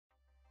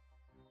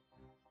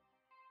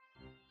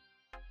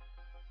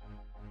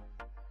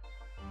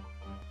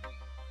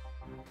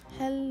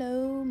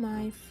Hello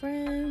my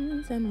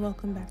friends, and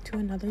welcome back to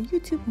another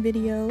YouTube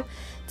video.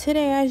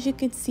 Today, as you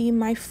can see,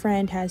 my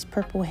friend has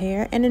purple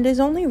hair, and it is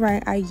only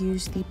right I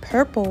use the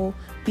purple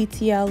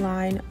BTL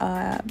line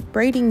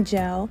braiding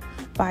gel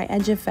by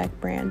Edge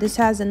Effect brand. This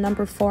has a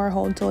number 4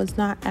 hold, so it's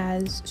not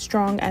as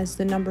strong as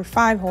the number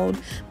 5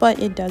 hold, but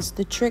it does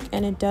the trick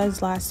and it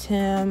does last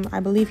him,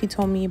 I believe he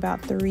told me,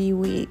 about 3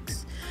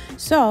 weeks.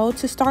 So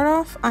to start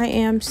off, I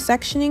am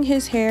sectioning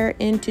his hair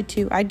into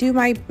two. I do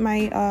my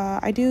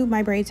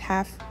braids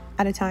half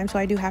at a time, so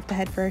I do half the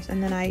head first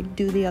and then I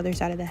do the other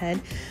side of the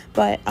head.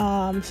 But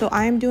so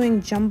I am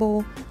doing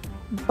jumbo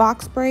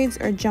box braids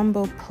or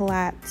jumbo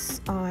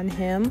plaits on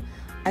him.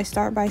 I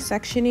start by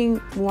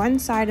sectioning one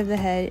side of the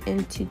head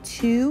into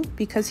two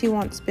because he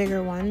wants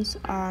bigger ones.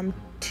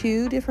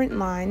 2 different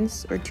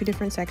lines or 2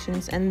 different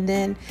sections, and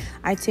then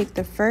I take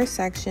the first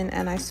section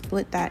and I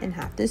split that in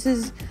half. This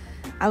is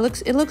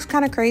it looks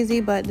kind of crazy,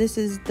 but this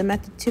is the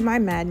method to my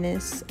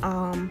madness.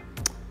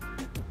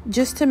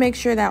 Just to make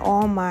sure that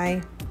all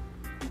my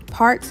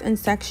parts and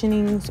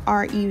sectionings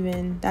are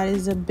even. That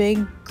is a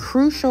big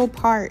crucial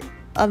part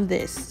of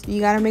this. You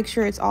got to make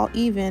sure it's all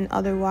even,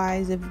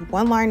 otherwise if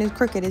one line is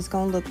crooked, it's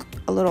going to look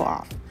a little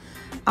off.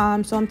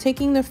 So I'm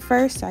taking the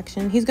first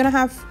section. He's going to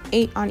have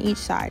 8 on each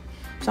side.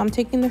 So I'm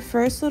taking the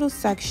first little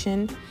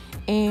section,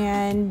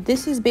 and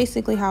this is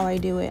basically how I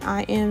do it.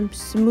 I am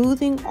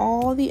smoothing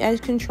all the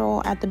edge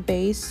control at the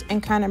base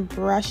and kind of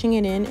brushing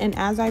it in, and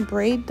as I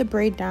braid the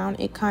braid down,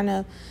 it kind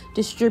of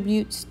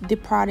distributes the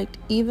product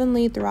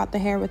evenly throughout the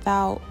hair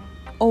without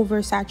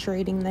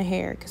oversaturating the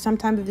hair, because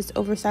sometimes if it's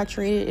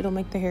oversaturated, it'll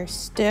make the hair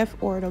stiff,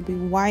 or it'll be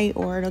white,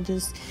 or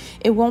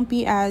it won't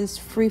be as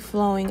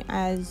free-flowing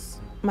as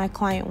my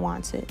client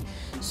wants it.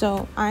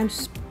 So I'm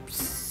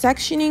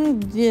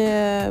sectioning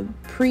the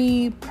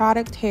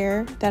pre-product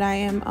hair that I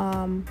am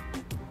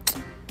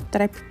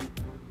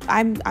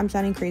I'm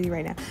sounding crazy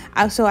right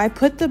now. So I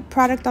put the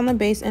product on the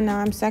base, and now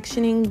I'm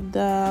sectioning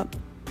the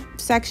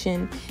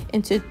section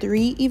into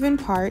 3 even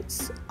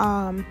parts.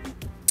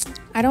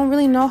 I don't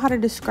really know how to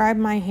describe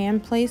my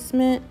hand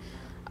placement.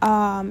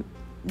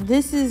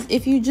 This is,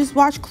 if you just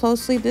watch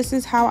closely, this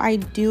is how I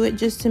do it,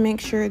 just to make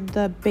sure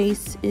the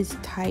base is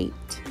tight.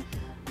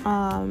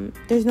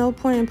 There's no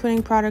point in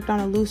putting product on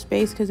a loose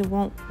base because it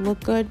won't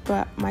look good,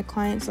 but my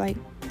clients like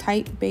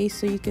tight base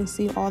so you can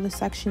see all the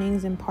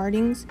sectionings and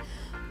partings.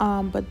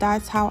 But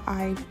that's how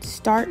I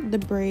start the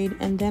braid,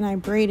 and then I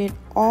braid it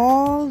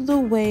all the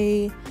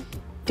way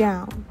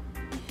down.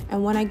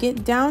 And when I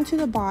get down to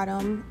the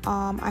bottom,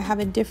 I have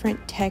a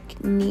different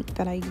technique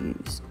that I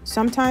use.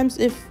 Sometimes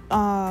if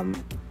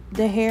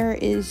the hair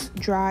is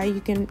dry,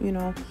 you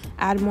can,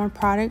 add more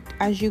product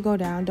as you go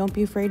down. Don't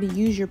be afraid to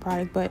use your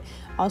product, but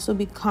also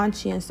be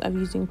conscious of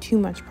using too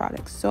much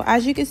product. So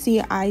as you can see,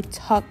 I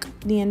tuck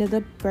the end of the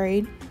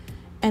braid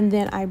and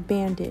then I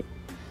band it.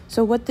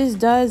 So what this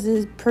does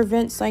is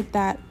prevents like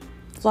that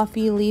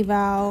fluffy leave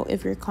out.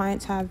 If your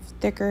clients have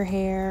thicker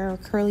hair or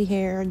curly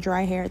hair or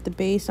dry hair at the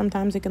base,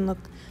 sometimes it can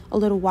look a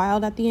little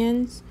wild at the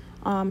ends,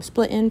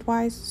 split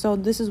endwise. So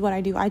this is what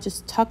I do. I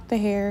just tuck the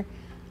hair,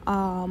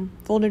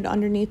 fold it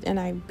underneath, and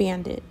I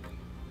band it.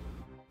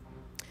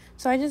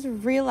 So I just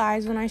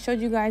realized when I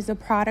showed you guys the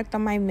product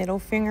on my middle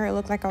finger, it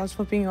looked like I was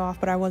flipping you off,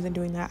 but I wasn't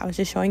doing that. I was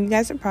just showing you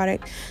guys the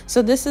product.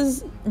 So this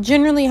is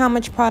generally how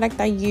much product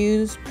I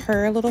use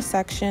per little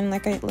section.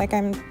 Like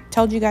I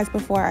told you guys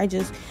before, I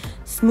just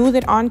smooth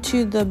it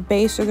onto the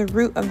base or the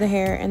root of the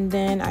hair, and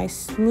then I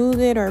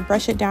smooth it or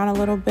brush it down a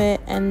little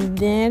bit, and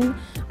then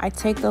I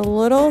take the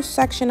little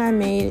section I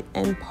made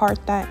and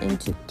part that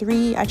into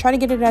 3. I try to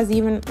get it as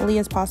evenly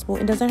as possible.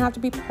 It doesn't have to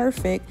be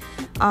perfect.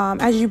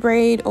 As you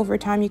braid over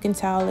time, you can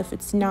tell if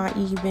it's not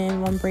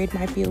even. One braid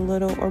might be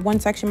one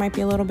section might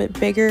be a little bit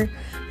bigger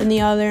than the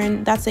other,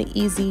 and that's an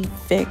easy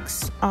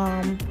fix.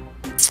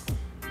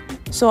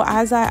 So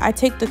as I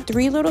take the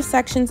 3 little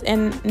sections,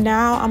 and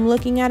now I'm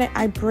looking at it,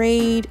 I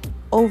braid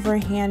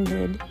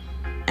overhanded,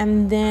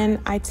 and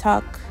then I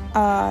tuck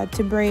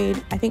to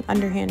braid, I think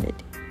underhanded.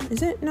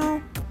 Is it?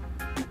 No.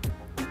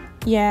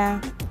 Yeah.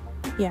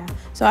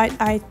 So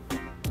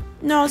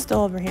no, it's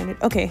still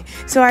overhanded. Okay,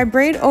 so I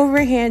braid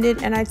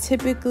overhanded, and I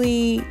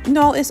typically,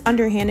 no, it's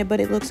underhanded, but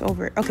it looks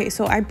over. Okay,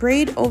 so I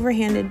braid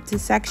overhanded to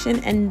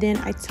section, and then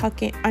I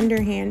tuck it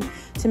underhand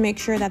to make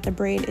sure that the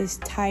braid is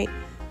tight,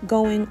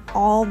 going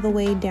all the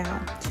way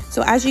down.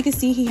 So as you can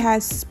see, he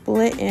has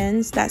split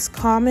ends. That's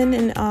common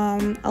in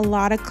a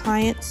lot of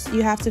clients.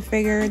 You have to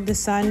figure the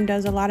sun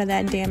does a lot of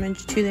that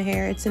damage to the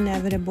hair. It's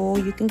inevitable.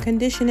 You can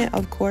condition it,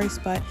 of course,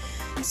 but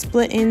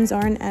split ends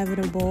are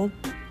inevitable.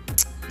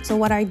 So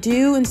what I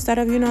do, instead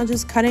of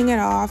just cutting it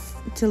off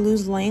to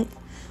lose length,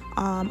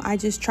 I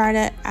just try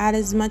to add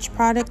as much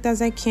product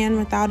as I can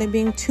without it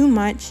being too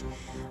much.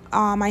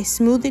 I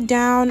smooth it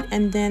down,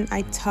 and then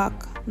I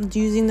tuck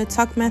using the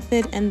tuck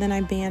method, and then I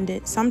band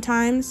it.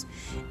 Sometimes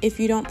if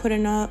you don't put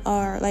enough,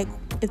 or like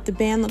if the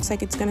band looks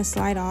like it's gonna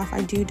slide off,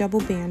 I do double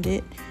band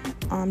it,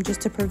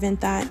 just to prevent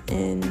that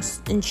and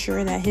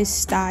ensure that his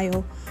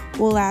style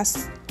will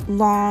last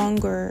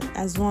long, or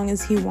as long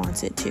as he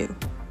wants it to.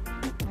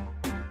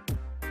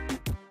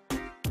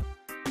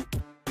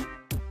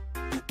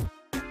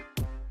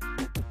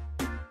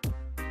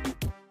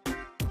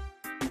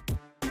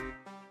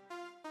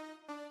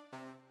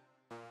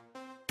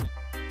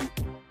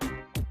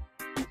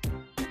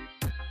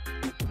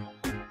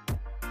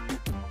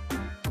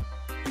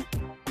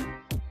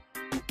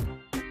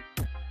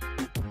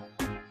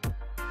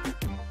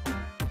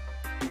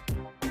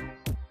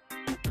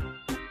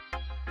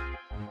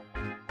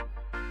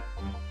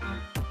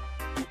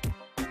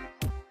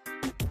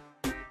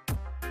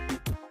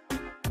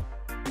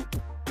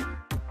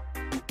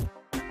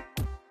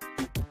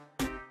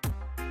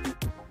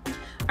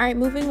 Alright,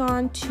 moving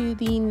on to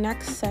the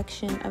next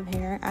section of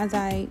hair. As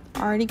I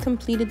already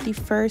completed the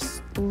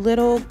first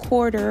little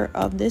quarter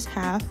of this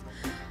half,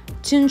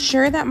 to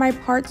ensure that my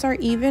parts are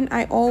even,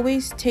 I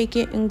always take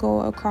it and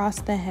go across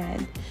the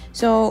head.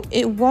 So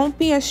it won't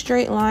be a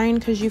straight line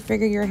because you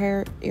figure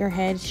your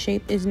head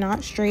shape is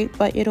not straight,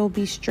 but it'll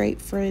be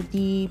straight for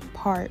the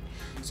part.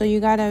 So you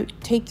gotta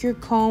take your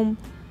comb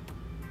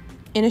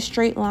in a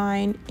straight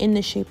line in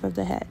the shape of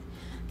the head.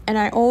 And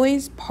I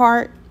always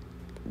part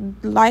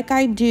like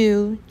I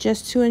do,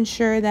 just to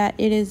ensure that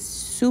it is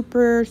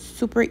super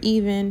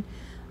even,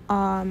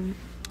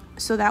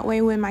 so that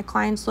way when my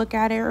clients look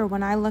at it, or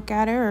when I look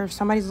at it, or if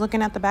somebody's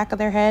looking at the back of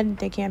their head,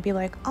 they can't be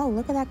like, oh,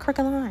 look at that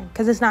crooked line,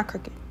 because it's not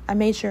crooked. I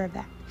made sure of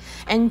that.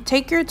 And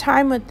take your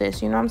time with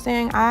this, you know what I'm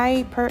saying?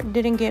 I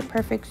didn't get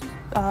perfect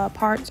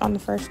parts on the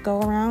first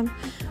go around.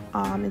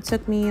 It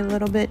took me a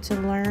little bit to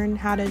learn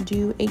how to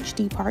do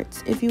HD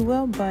parts, if you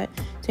will, but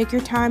take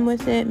your time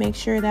with it. Make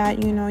sure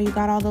that, you know, you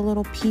got all the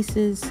little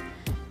pieces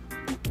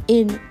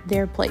in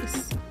their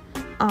place.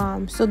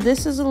 So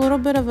this is a little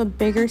bit of a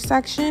bigger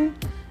section.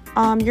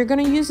 You're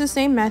going to use the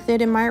same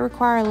method. It might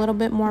require a little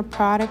bit more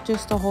product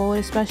just to hold,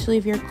 especially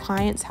if your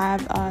clients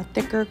have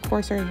thicker,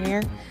 coarser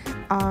hair.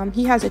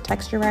 He has a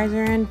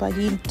texturizer in, but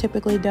he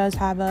typically does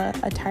have a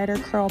tighter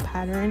curl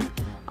pattern,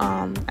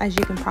 as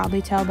you can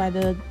probably tell by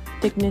the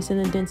thickness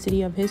and the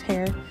density of his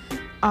hair.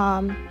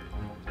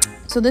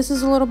 So this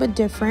is a little bit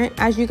different.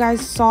 As you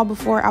guys saw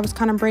before, I was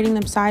kind of braiding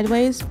them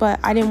sideways, but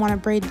I didn't want to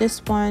braid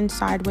this one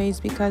sideways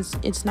because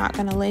it's not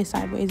going to lay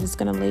sideways. It's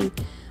going to lay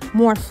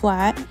more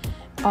flat.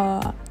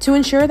 To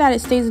ensure that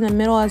it stays in the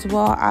middle as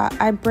well,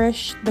 I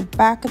brush the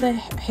back of the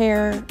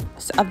hair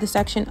of the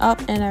section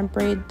up, and I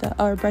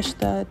brush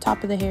the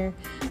top of the hair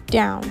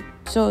down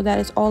so that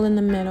it's all in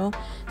the middle.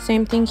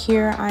 Same thing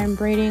here. I'm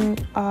braiding,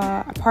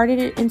 I parted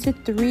it into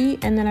 3,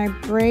 and then I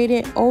braid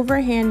it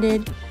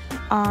overhanded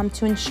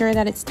to ensure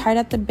that it's tight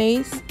at the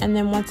base. And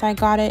then once I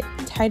got it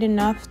tight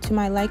enough to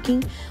my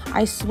liking,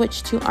 I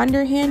switched to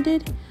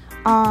underhanded.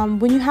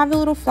 When you have the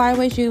little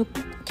flyaways, you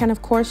can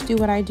of course do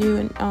what I do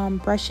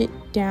and brush it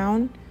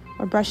down,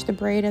 or brush the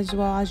braid as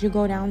well as you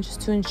go down, just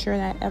to ensure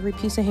that every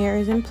piece of hair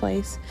is in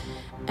place.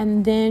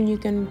 And then you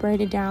can braid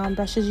it down,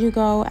 brush as you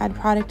go, add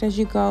product as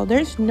you go.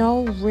 There's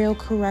no real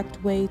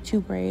correct way to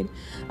braid.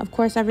 Of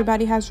course,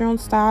 everybody has their own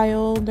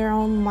style, their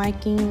own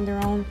liking, their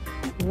own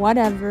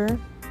whatever,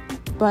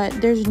 but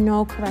there's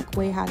no correct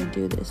way how to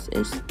do this.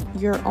 It's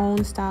your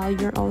own style,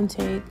 your own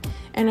take,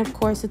 and of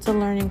course it's a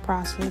learning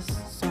process.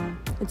 So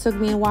it took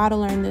me a while to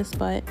learn this,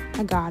 but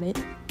I got it.